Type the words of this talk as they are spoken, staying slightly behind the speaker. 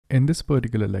In this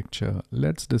particular lecture,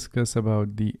 let's discuss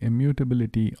about the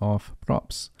immutability of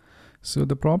props. So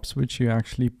the props which you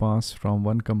actually pass from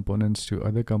one component to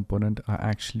other component are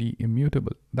actually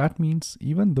immutable. That means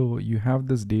even though you have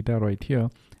this data right here,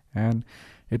 and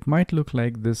it might look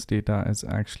like this data is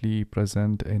actually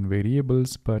present in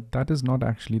variables, but that is not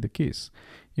actually the case.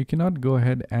 You cannot go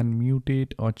ahead and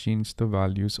mutate or change the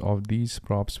values of these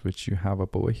props which you have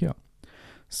up over here.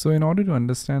 So in order to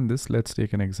understand this, let's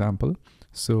take an example.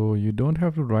 So you don't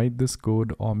have to write this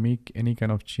code or make any kind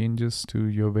of changes to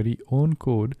your very own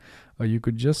code. You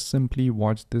could just simply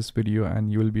watch this video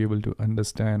and you will be able to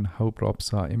understand how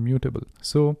props are immutable.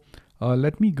 So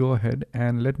let me go ahead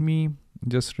and let me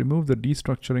just remove the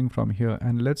destructuring from here,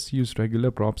 and let's use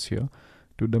regular props here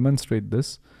to demonstrate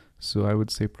this. So I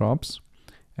would say props,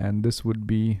 and this would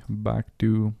be back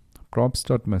to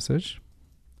props.message.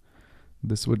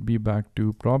 This would be back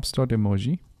to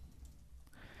props.emoji,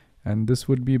 and this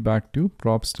would be back to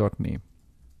props.name.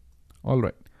 All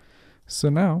right. So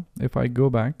now if I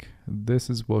go back, this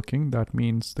is working. That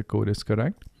means the code is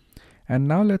correct. And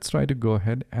now let's try to go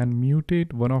ahead and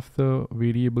mutate one of the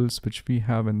variables which we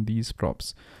have in these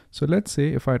props. So let's say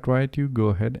if I try to go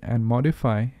ahead and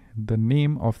modify the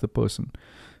name of the person.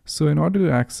 So in order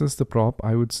to access the prop,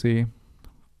 I would say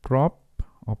prop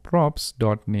or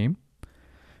props.name.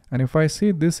 And if I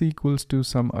say this equals to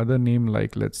some other name,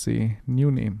 like let's say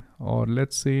new name, or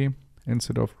let's say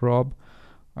instead of Rob,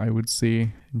 I would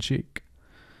say Jake.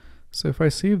 So if I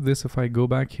save this, if I go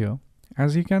back here,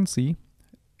 as you can see,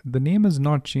 the name is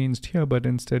not changed here, but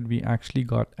instead we actually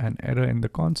got an error in the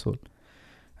console.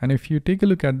 And if you take a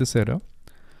look at this error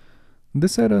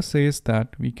says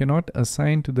that we cannot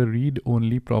assign to the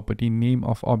read-only property name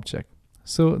of object.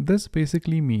 So this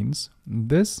basically means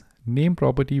this name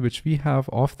property which we have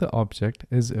of the object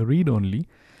is read-only.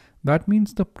 That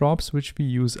means the props which we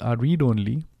use are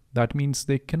read-only. That means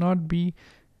they cannot be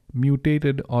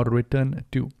mutated or written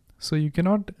to. So you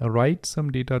cannot write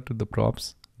some data to the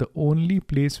props. The only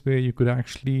place where you could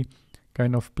actually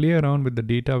kind of play around with the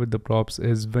data with the props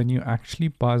is when you actually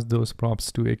pass those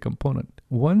props to a component.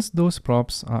 Once those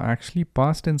props are actually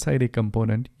passed inside a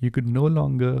component, you could no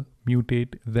longer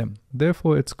mutate them.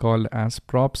 Therefore, it's called as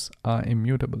props are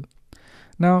immutable.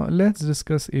 Now let's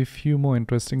discuss a few more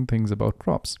interesting things about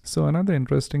props. So another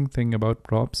interesting thing about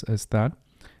props is that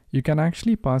you can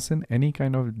actually pass in any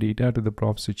kind of data to the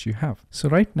props which you have. So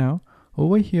right now,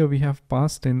 over here we have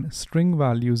passed in string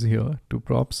values here to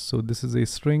props. So this is a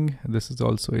string, this is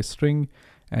also a string,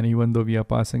 and even though we are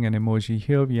passing an emoji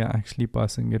here, we are actually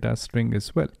passing it as string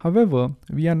as well. However,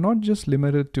 we are not just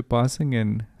limited to passing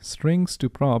in strings to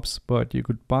props, but you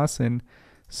could pass in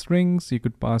strings, you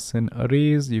could pass in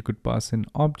arrays, you could pass in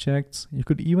objects, you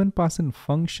could even pass in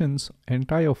functions,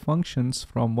 entire functions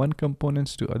from one component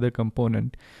to other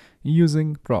component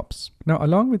using props. Now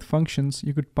along with functions,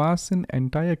 you could pass in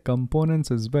entire components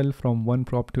as well from one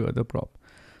prop to other prop.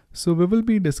 So we will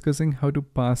be discussing how to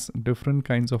pass different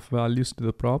kinds of values to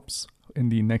the props in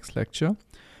the next lecture.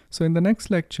 So in the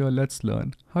next lecture, let's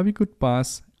learn how we could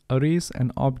pass arrays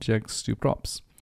and objects to props.